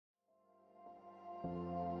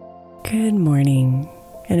Good morning,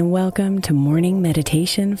 and welcome to Morning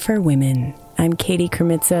Meditation for Women. I'm Katie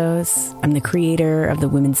Kermitzos. I'm the creator of the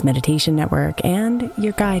Women's Meditation Network and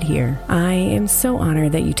your guide here. I am so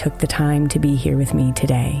honored that you took the time to be here with me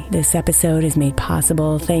today. This episode is made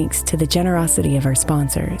possible thanks to the generosity of our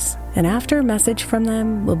sponsors. And after a message from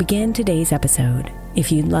them, we'll begin today's episode.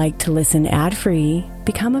 If you'd like to listen ad-free,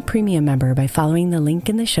 become a premium member by following the link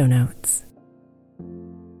in the show notes.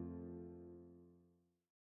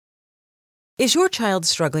 Is your child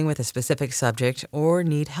struggling with a specific subject or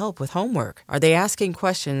need help with homework? Are they asking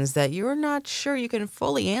questions that you're not sure you can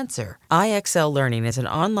fully answer? IXL Learning is an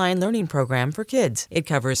online learning program for kids. It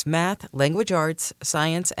covers math, language arts,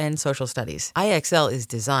 science, and social studies. IXL is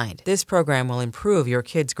designed. This program will improve your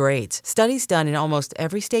kids' grades. Studies done in almost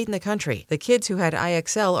every state in the country. The kids who had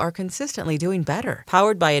IXL are consistently doing better.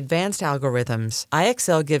 Powered by advanced algorithms,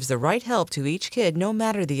 IXL gives the right help to each kid no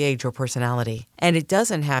matter the age or personality. And it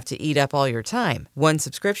doesn't have to eat up all your time. One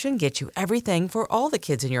subscription gets you everything for all the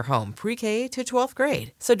kids in your home, pre-K to 12th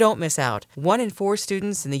grade. So don't miss out. 1 in 4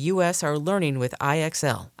 students in the U.S. are learning with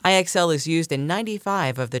IXL. IXL is used in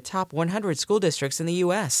 95 of the top 100 school districts in the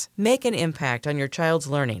U.S. Make an impact on your child's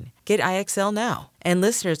learning. Get IXL now. And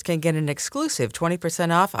listeners can get an exclusive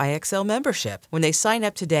 20% off IXL membership when they sign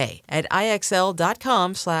up today at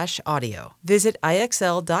IXL.com/audio. Visit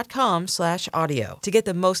IXL.com/audio to get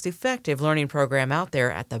the most effective learning program out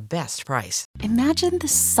there at the best price. Imagine the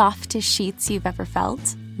softest sheets you've ever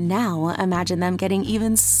felt. Now imagine them getting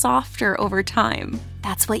even softer over time.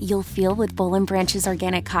 That's what you'll feel with Boll & Branch's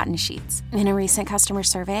organic cotton sheets. In a recent customer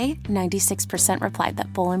survey, 96% replied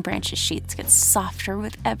that Boll & Branch's sheets get softer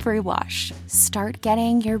with every wash. Start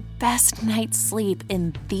getting your best night's sleep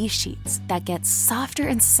in these sheets that get softer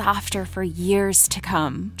and softer for years to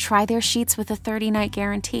come. Try their sheets with a 30-night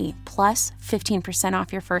guarantee, plus 15%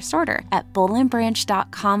 off your first order at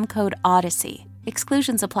bollandbranch.com code Odyssey.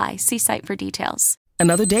 Exclusions apply. See site for details.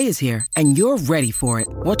 Another day is here, and you're ready for it.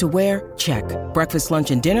 What to wear? Check. Breakfast, lunch,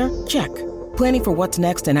 and dinner? Check. Planning for what's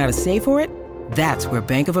next and how to save for it? That's where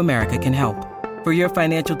Bank of America can help. For your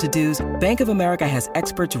financial to-dos, Bank of America has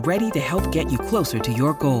experts ready to help get you closer to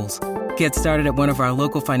your goals. Get started at one of our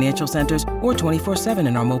local financial centers or 24/7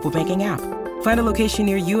 in our mobile banking app. Find a location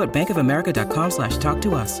near you at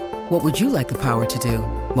bankofamerica.com/talktous. What would you like the power to do?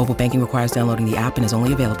 Mobile banking requires downloading the app and is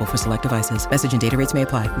only available for select devices. Message and data rates may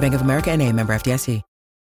apply. Bank of America N.A., member FDIC.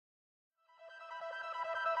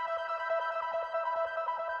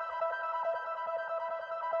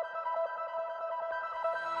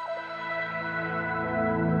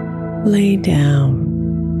 Lay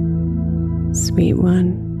down, sweet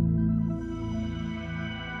one,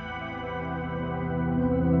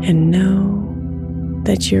 and know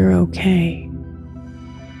that you're okay.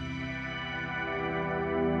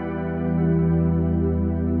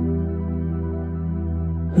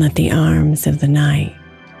 Let the arms of the night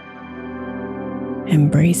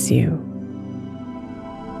embrace you.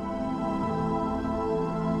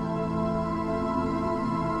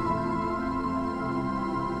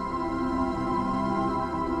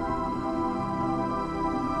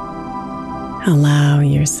 Allow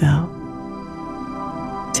yourself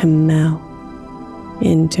to melt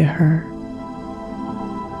into her.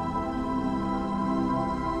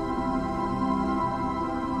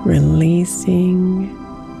 Releasing,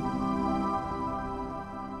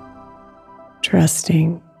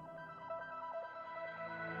 trusting.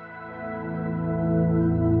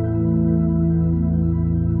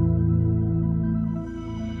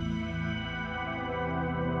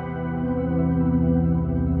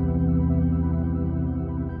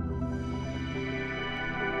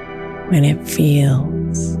 When it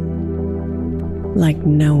feels like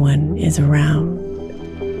no one is around,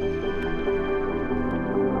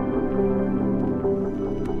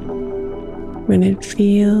 when it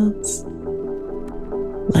feels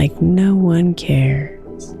like no one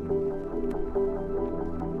cares,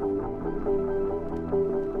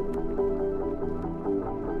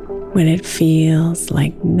 when it feels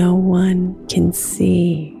like no one can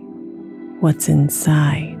see what's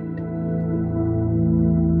inside.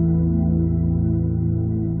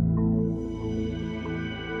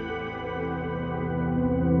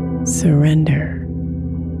 Surrender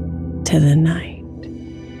to the night.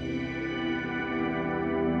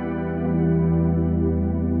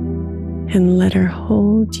 And let her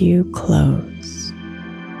hold you close.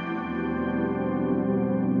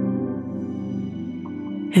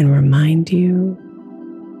 And remind you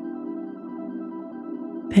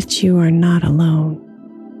that you are not alone.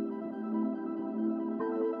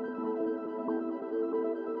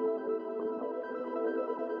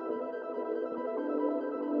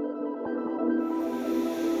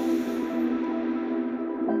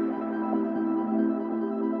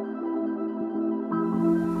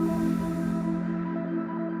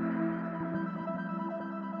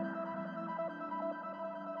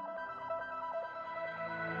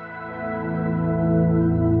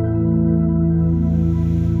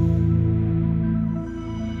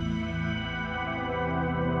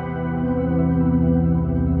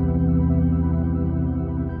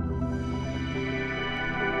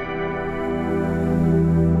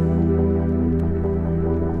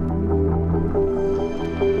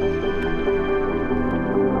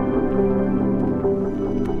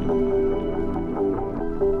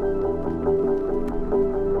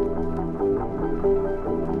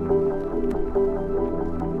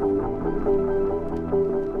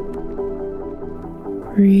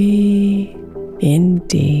 Breathe in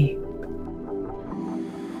deep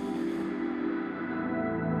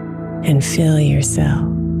and fill yourself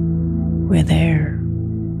with air.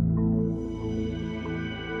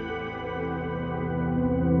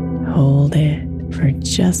 Hold it for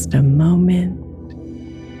just a moment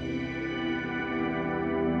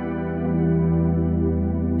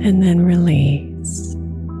and then release,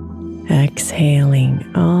 exhaling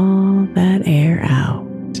all that air out.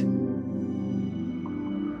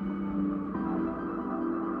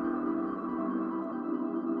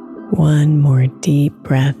 One more deep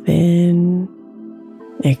breath in,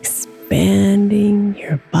 expanding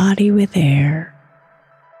your body with air,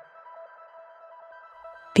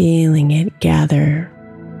 feeling it gather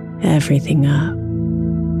everything up.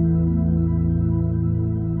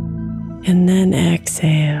 And then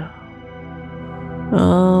exhale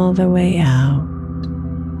all the way out,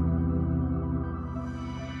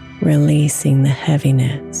 releasing the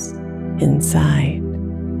heaviness inside.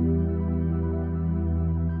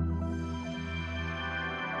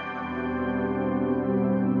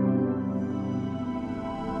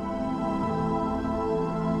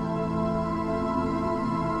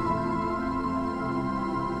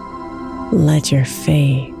 Let your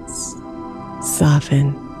face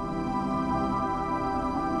soften.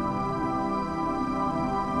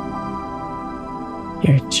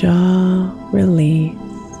 Your jaw release.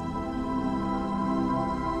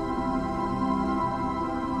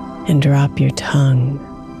 And drop your tongue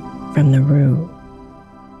from the roof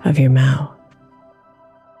of your mouth.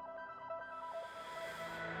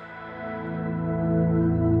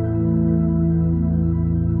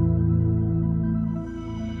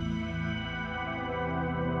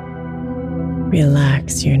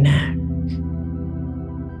 Relax your neck.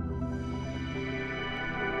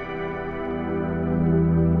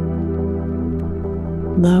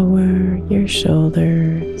 Lower your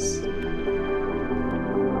shoulders.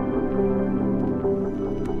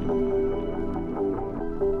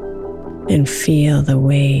 And feel the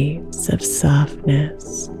waves of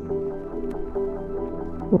softness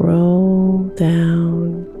roll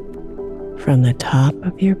down from the top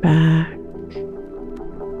of your back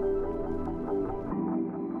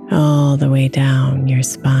all the way down your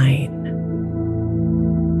spine.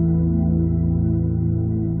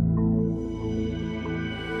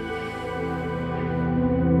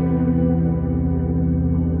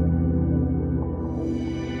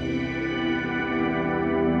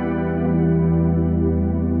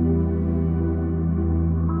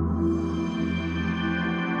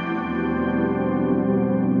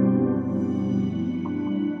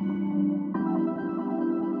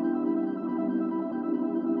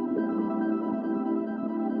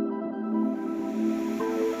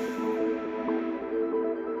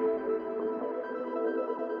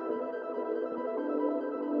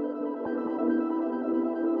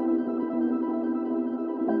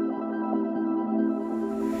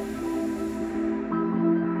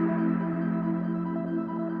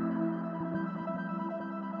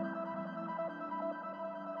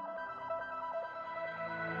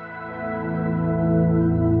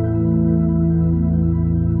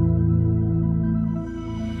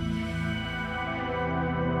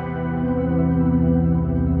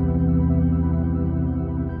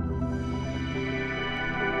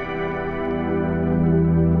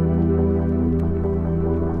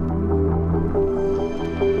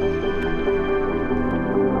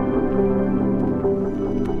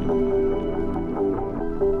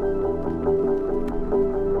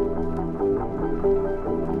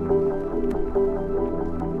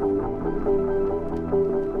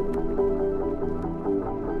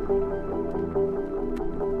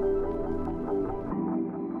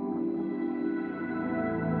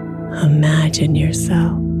 Imagine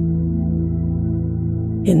yourself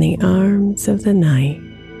in the arms of the night,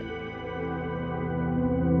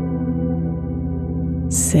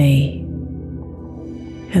 safe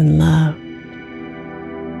and loved.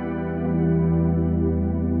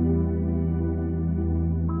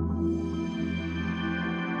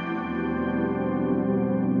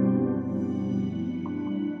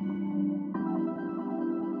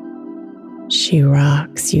 She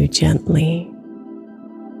rocks you gently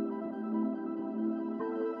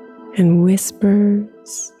and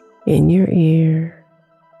whispers in your ear,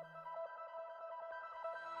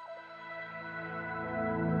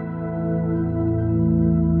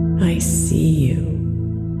 "I see you.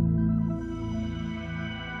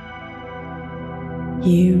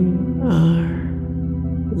 You are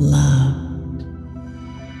loved."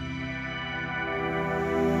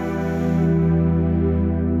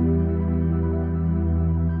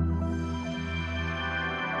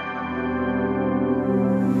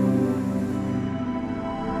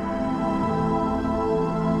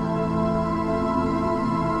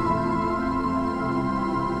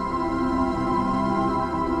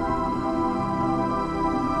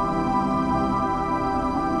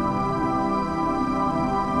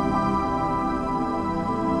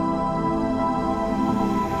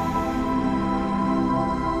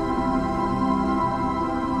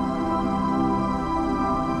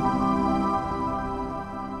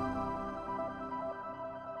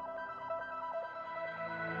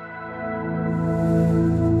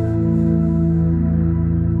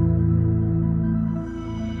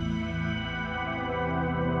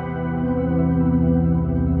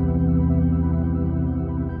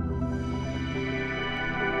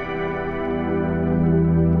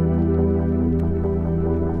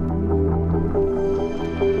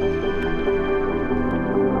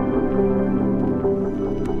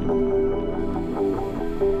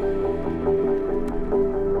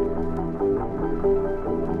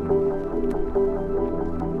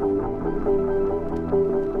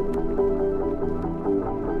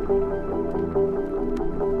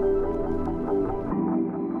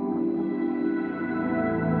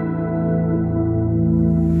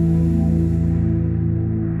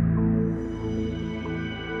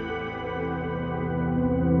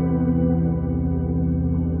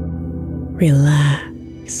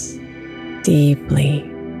 Relax deeply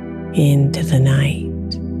into the night.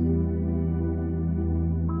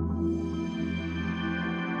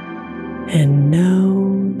 And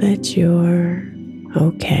know that you're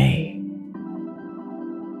okay.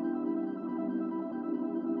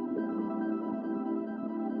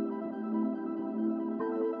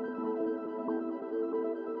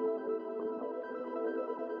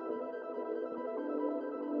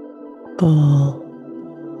 Full,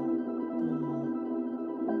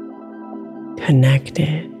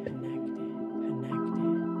 connected,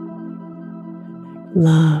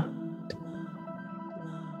 loved.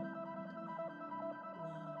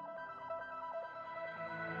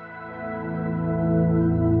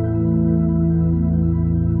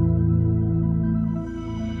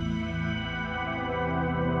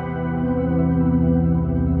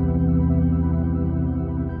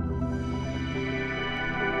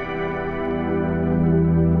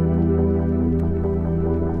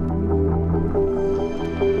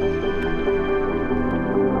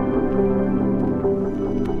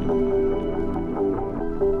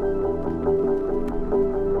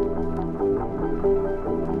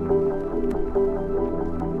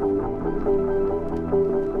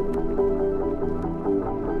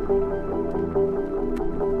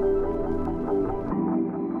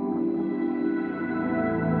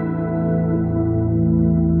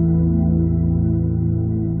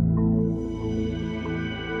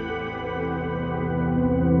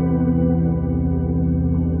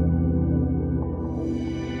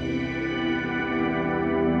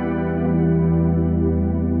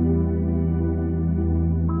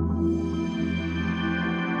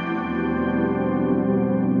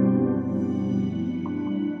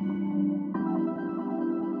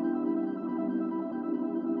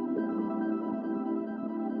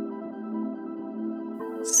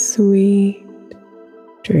 Sweet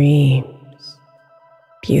dreams,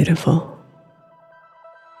 beautiful.